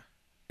gotcha.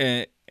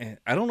 And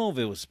I don't know if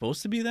it was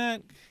supposed to be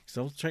that.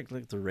 So I'll check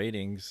like the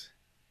ratings.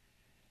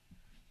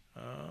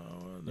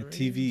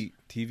 The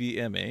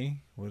TVMA.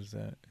 What is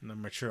that? The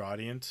mature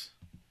audience.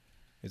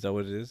 Is that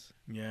what it is?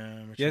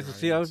 Yeah. Yeah. So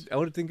see, I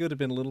would think it would have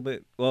been a little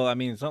bit. Well, I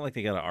mean, it's not like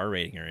they got an R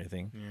rating or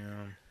anything.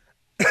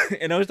 Yeah.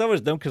 And I always thought it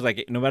was dumb because,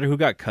 like, no matter who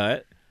got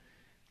cut,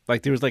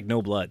 like there was like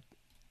no blood.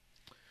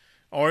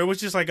 Or it was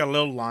just like a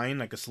little line,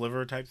 like a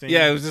sliver type thing.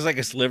 Yeah, it was just like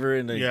a sliver,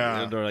 and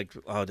they're like,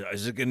 "Oh,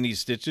 is it gonna need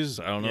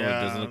stitches?" I don't know. Yeah.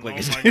 It doesn't look like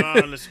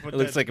it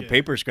looks like a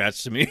paper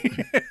scratch to me.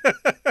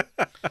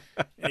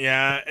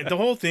 Yeah, the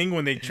whole thing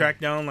when they tracked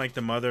down like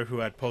the mother who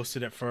had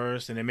posted it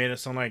first, and it made it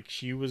sound like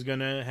she was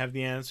gonna have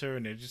the answer,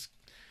 and it just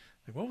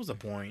like, what was the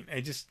point? I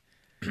just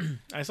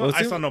I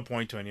saw no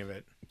point to any of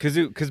it.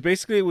 Because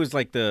basically it was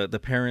like the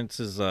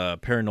parents'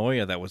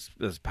 paranoia that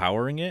was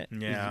powering it.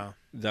 Yeah,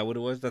 is that what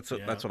it was? That's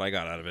what I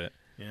got out of it.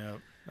 Yeah,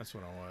 that's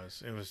what it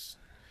was. It was,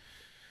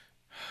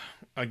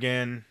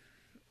 again,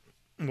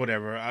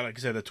 whatever. Like I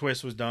said, the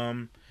twist was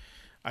dumb.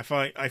 I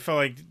felt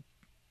like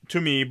to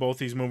me both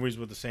these movies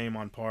were the same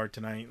on par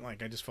tonight.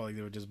 Like I just felt like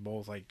they were just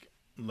both like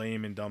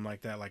lame and dumb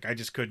like that. Like I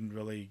just couldn't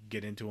really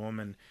get into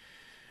them. And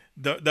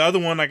the other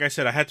one, like I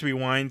said, I had to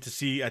rewind to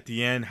see at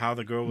the end how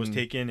the girl was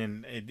taken,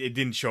 and it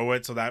didn't show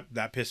it, so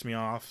that pissed me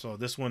off. So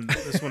this one,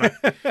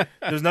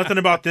 there's nothing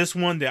about this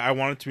one that I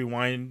wanted to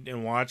rewind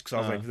and watch, because I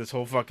was like, this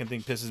whole fucking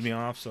thing pisses me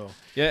off. So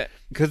yeah,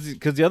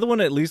 because the other one,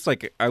 at least,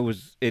 like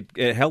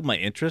it held my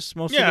interest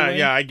most of the way.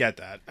 Yeah, I get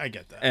that,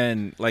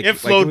 and like it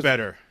flowed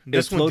better.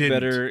 This one flowed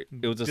better.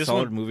 It was a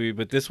solid movie,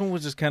 but this one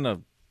was just kind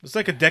of. It's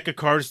like a deck of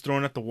cards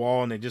thrown at the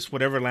wall, and they just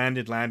whatever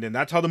landed.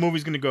 That's how the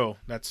movie's gonna go.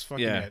 That's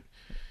fucking it.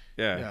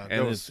 Yeah,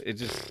 and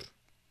it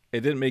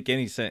didn't make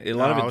any sense. A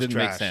lot of it didn't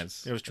make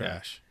sense. It was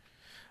trash.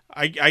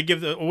 Yeah. I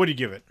give what do you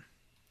give it?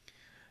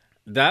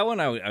 That one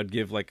I'd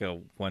give like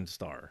a 1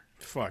 star.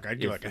 Fuck, I'd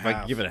give like a half. half. If I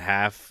could give it a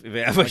half,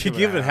 if I could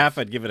give it a half,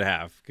 I'd give it a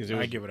half, because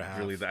I'd give it a half.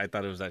 Really, I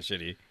thought it was that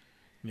shitty.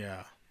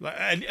 Yeah,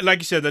 like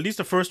you said, at least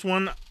the first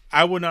one,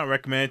 I would not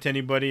recommend it to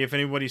anybody. If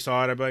anybody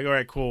saw it, I'd be like, all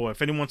right, cool.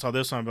 If anyone saw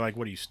this one, I'd be like,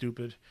 what are you,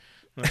 stupid?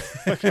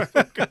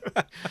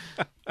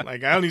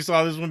 Like I only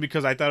saw this one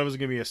because I thought it was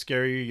gonna be a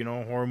scary,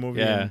 horror movie.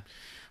 Yeah. And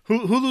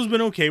Hulu's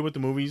been okay with the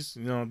movies.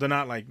 You know, they're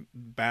not like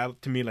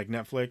bad to me like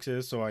Netflix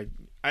is. So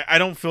I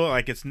don't feel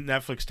like it's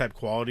Netflix type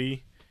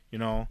quality. You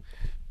know,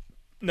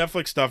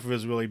 Netflix stuff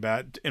is really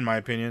bad in my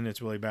opinion.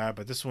 It's really bad,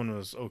 but this one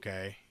was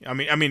okay. I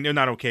mean, they're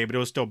not okay, but it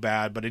was still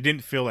bad. But it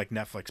didn't feel like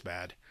Netflix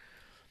bad.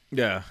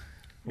 Yeah.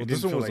 Well,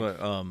 this one was like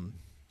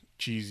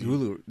cheesy.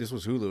 Hulu. This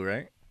was Hulu,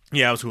 right?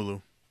 Yeah, it was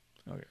Hulu.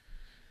 Okay.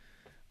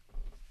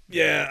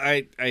 Yeah,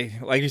 I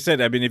like you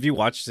said. I mean, if you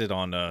watched it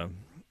on the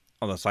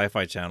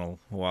Sci-Fi Channel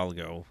a while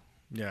ago,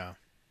 yeah,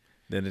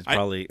 then it's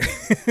probably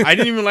I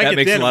didn't even like that it.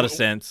 Makes then. a lot of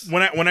sense.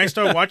 When I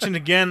started watching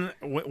again,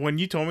 when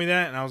you told me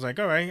that, and I was like,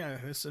 all right,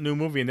 it's a new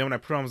movie. And then when I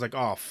put it on, I was like,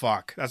 oh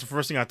fuck, that's the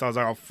first thing I thought. I was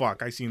like, oh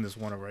fuck, I seen this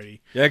one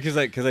already. Yeah, because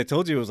I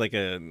told you it was like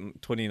a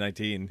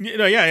 2019.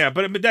 Yeah,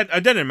 but that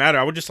it didn't matter.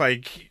 I was just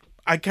like.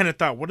 I kind of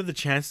thought, what are the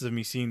chances of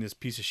me seeing this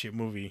piece of shit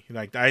movie?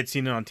 Like, I had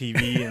seen it on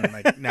TV, and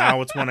like now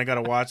it's one I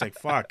gotta watch. Like,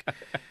 fuck.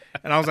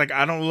 And I was like,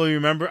 I don't really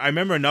remember. I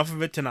remember enough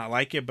of it to not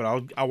like it, but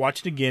I'll watch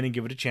it again and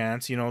give it a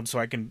chance, you know, so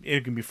it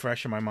can be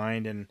fresh in my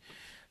mind. And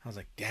I was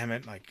like, damn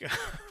it, like,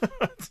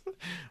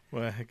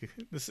 well,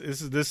 this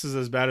is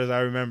as bad as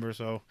I remember.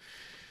 So,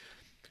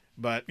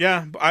 but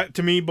yeah,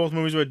 to me, both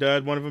movies were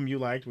dud. One of them you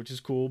liked, which is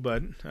cool,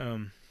 but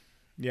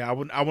yeah, I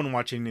wouldn't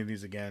watch any of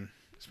these again.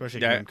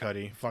 Especially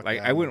Grimcutty. Fuck like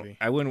that I movie.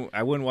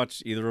 wouldn't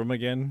watch either of them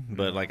again.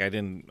 But like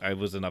I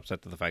wasn't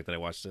upset to the fact that I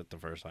watched it the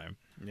first time.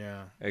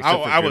 Yeah,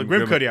 I was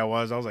Grimcutty. I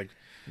was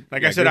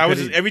like I said, I was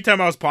just, every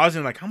time I was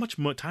pausing, like, how much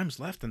more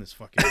time's left in this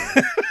fucking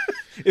movie?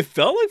 It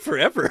felt like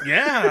forever.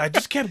 Yeah, I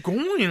just kept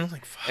going. I was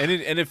like, fuck. And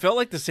it felt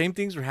like the same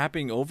things were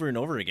happening over and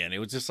over again. It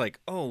was just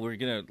like, oh, we're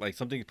gonna like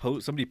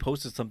somebody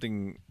posted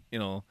something, you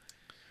know.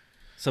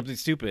 Something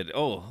stupid.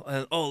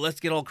 Let's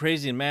get all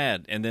crazy and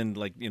mad, and then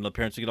like the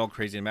parents would get all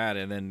crazy and mad,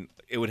 and then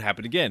it would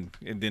happen again,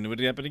 and then it would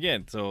happen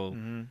again. So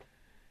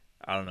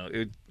I don't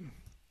know.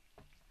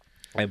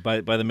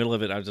 By the middle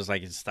of it, I was just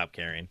like, stop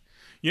caring.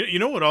 You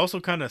know what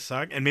also kind of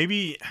sucked, and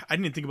maybe I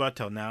didn't think about it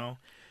till now,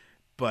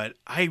 but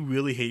I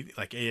really hate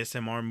like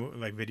ASMR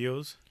like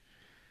videos.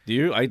 Do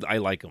you? I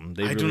like them.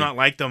 I do not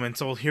like them, and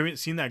so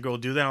seeing that girl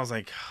do that, I was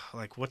like,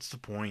 what's the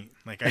point?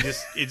 Like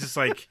it's just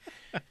like.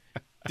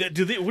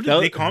 Do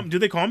they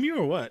calm you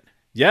or what?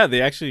 Yeah,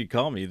 they actually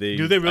calm me.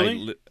 Do they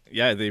really?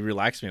 Yeah, they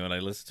relax me when I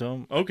listen to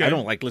them. Okay. I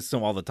don't like listen to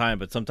them all the time,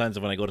 but sometimes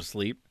when I go to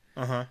sleep,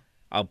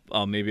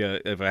 I'll maybe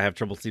if I have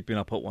trouble sleeping,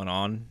 I'll put one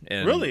on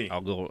and really I'll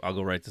go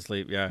right to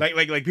sleep. Yeah.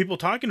 Like people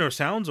talking or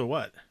sounds or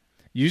what?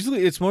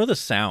 Usually it's more the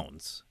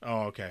sounds.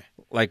 Oh, okay.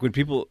 Like when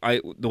people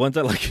the ones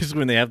I like is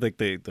when they have like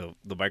the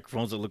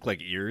microphones that look like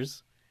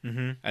ears,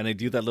 and they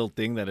do that little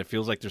thing that it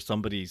feels like there's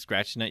somebody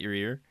scratching at your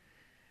ear.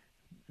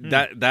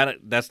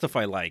 That stuff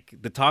I like.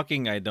 The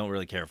talking I don't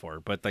really care for,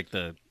 but like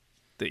the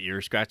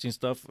ear scratching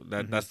stuff,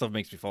 that stuff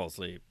makes me fall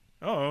asleep.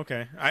 Oh,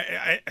 okay.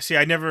 I see.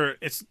 I never.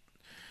 It's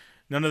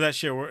none of that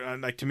shit.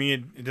 Like to me,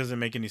 it doesn't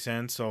make any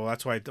sense. So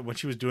that's why when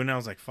she was doing it, I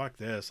was like, "Fuck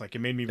this!" Like it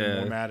made me even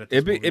more mad at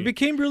this movie. It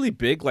became really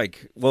big.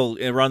 Like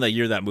around that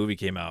year that movie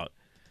came out.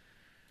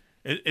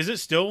 Is it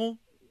still?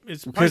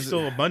 It's probably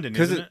still abundant,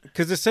 isn't it?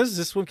 Because it says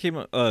this one came.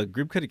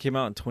 Grimcutty came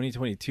out in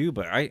 2022,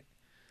 but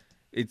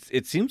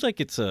it seems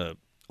like it's a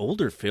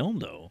older film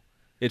though.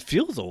 It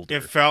feels older.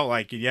 It felt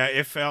like it. Yeah,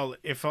 it felt.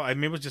 I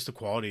mean, it was just the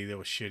quality that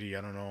was shitty.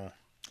 I don't know.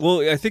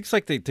 Well, I think it's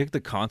like they took the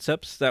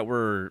concepts that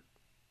were.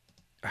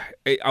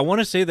 I want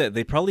to say that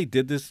they probably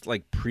did this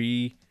like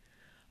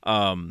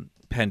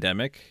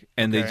pandemic,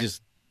 and they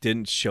just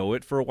didn't show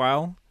it for a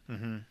while,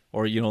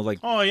 or like.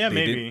 Oh yeah,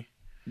 maybe.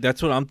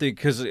 That's what I'm thinking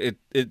because a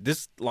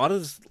lot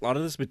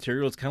of this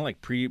material is kind of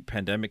like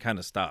pre-pandemic kind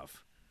of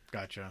stuff.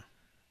 Gotcha.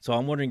 So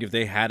I'm wondering if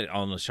they had it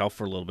on the shelf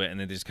for a little bit and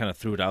then they just kind of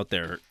threw it out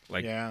there,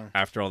 like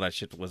after all that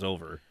shit was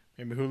over.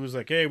 Maybe Hulu's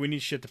like, hey, we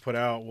need shit to put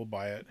out, we'll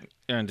buy it,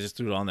 and just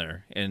threw it on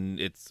there. And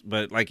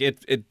but like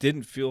it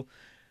didn't feel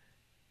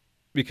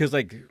because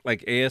like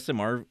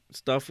ASMR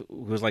stuff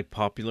was like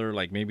popular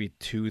like maybe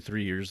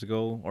 2-3 years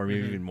ago or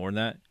maybe even more than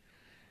that.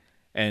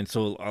 And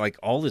so like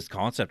all this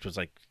concept was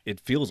like it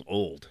feels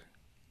old.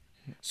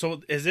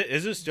 So is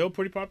it still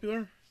pretty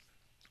popular?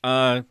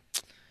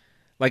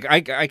 Like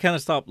I kind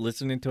of stopped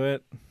listening to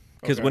it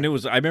because when it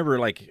was, I remember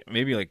like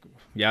maybe like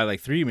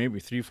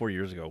 3-4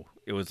 years ago,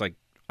 it was like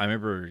I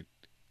remember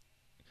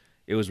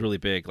it was really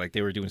big. Like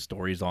they were doing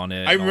stories on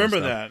it. I remember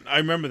that.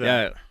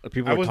 Yeah,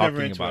 people were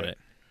talking about it.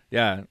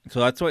 Yeah, so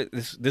that's why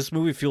this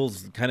movie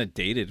feels kind of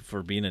dated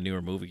for being a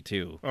newer movie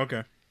too.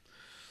 Okay.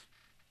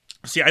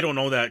 See, I don't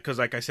know that because,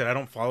 like I said, I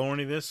don't follow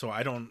any of this, so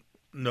I don't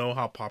know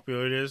how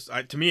popular it is.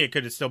 To me, it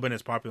could have still been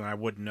as popular, and I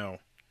wouldn't know.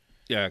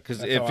 Yeah,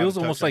 because it feels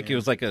almost like it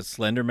was like a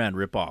Slender Man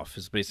ripoff.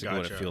 Is basically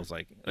what it feels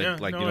like.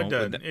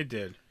 It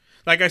did.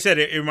 Like I said,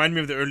 it reminded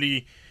me of the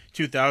early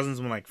 2000s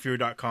when like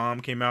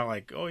Fear.com came out.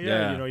 Like, oh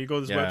yeah, you go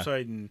to this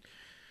website and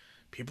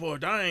people are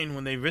dying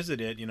when they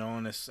visit it.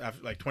 And it's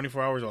after like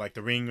 24 hours or like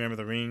The Ring. Remember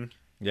The Ring?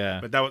 Yeah.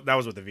 But that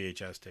was with the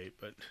VHS tape.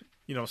 But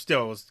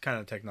still, it was kind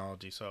of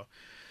technology. So,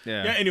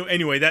 Yeah. Yeah.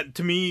 Anyway, that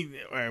to me,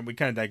 we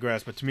kind of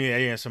digress, but to me,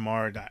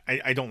 ASMR,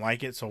 I don't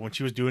like it. So when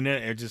she was doing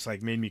it, it just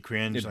like made me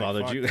cringe. It like,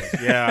 bothered fuck you? this.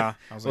 Yeah.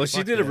 I was Well, like, she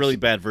fuck did a this. really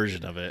bad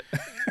version of it.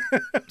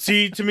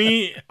 See, to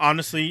me,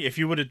 honestly, if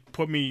you would have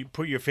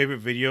put your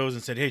favorite videos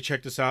and said, "Hey,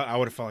 check this out," I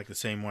would have felt like the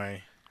same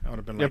way. I would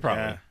have been like,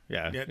 probably.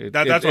 Yeah.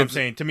 That's what I'm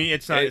saying. To me,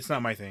 it's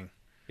not my thing.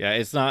 Yeah,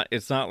 it's not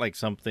like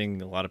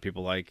something a lot of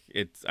people like.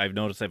 I've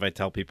noticed if I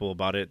tell people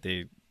about it,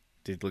 they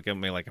look at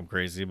me like I'm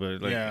crazy,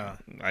 but like, Yeah.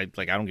 I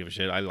don't give a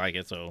shit. I like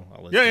it, so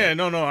I'll listen. Yeah,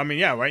 no. I mean,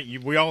 yeah, right.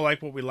 We all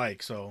like what we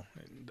like, so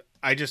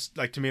I just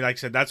like, to me, like I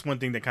said, that's one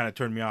thing that kind of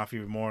turned me off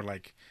even more.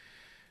 Like,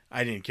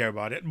 I didn't care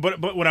about it. But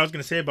what I was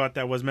gonna say about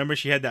that was, remember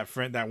she had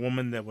that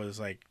woman that was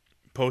like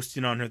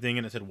posting on her thing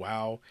and it said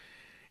 "wow,"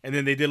 and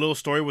then they did a little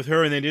story with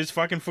her and they just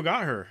fucking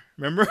forgot her.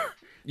 Remember?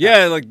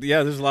 Yeah,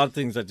 there's a lot of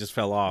things that just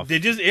fell off. They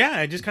just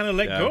I just kind of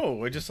let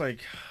go. It just like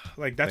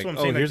that's what I'm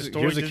saying. Here's, like, the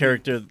story here's a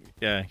character.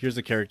 Yeah, here's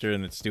a character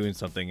and it's doing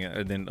something,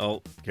 and then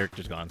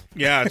character's gone.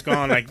 Yeah, it's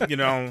gone. Like,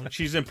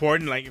 she's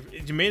important. Like,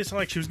 it made it sound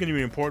like she was gonna be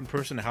an important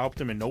person to help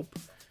them, and nope,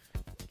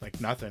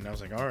 like nothing. I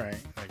was like, all right,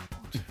 like,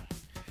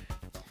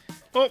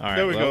 oh, right,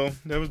 there we go.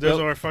 Those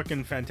are our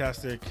fucking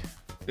fantastic.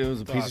 It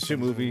was a piece of shit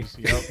movie.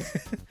 Yep,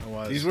 it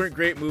was. These weren't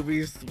great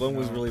movies. One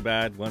was really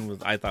bad. One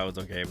I thought was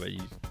okay, but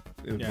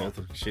it was both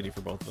shitty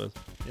for both of us.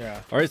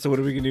 Yeah. All right, so what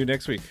are we gonna do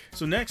next week?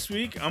 So next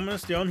week I'm gonna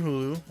stay on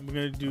Hulu. I'm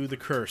gonna do The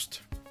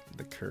Cursed.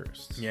 The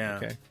Cursed. Yeah.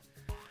 Okay.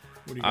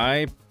 What do you got?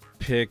 I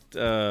picked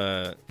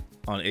on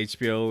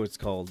HBO. It's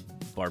called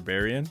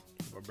Barbarian.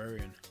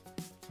 Barbarian.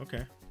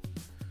 Okay.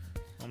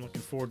 I'm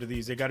looking forward to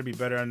these. They got to be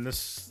better on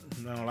this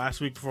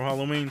last week before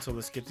Halloween. So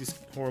let's get these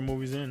horror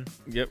movies in.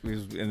 Yep,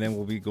 and then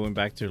we'll be going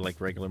back to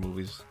like regular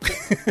movies.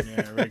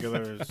 Yeah,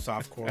 regular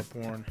softcore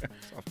porn.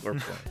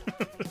 Softcore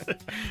porn.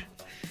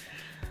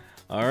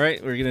 All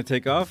right, we're gonna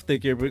take off.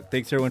 Thanks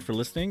everyone for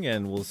listening,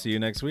 and we'll see you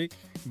next week.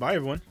 Bye,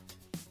 everyone.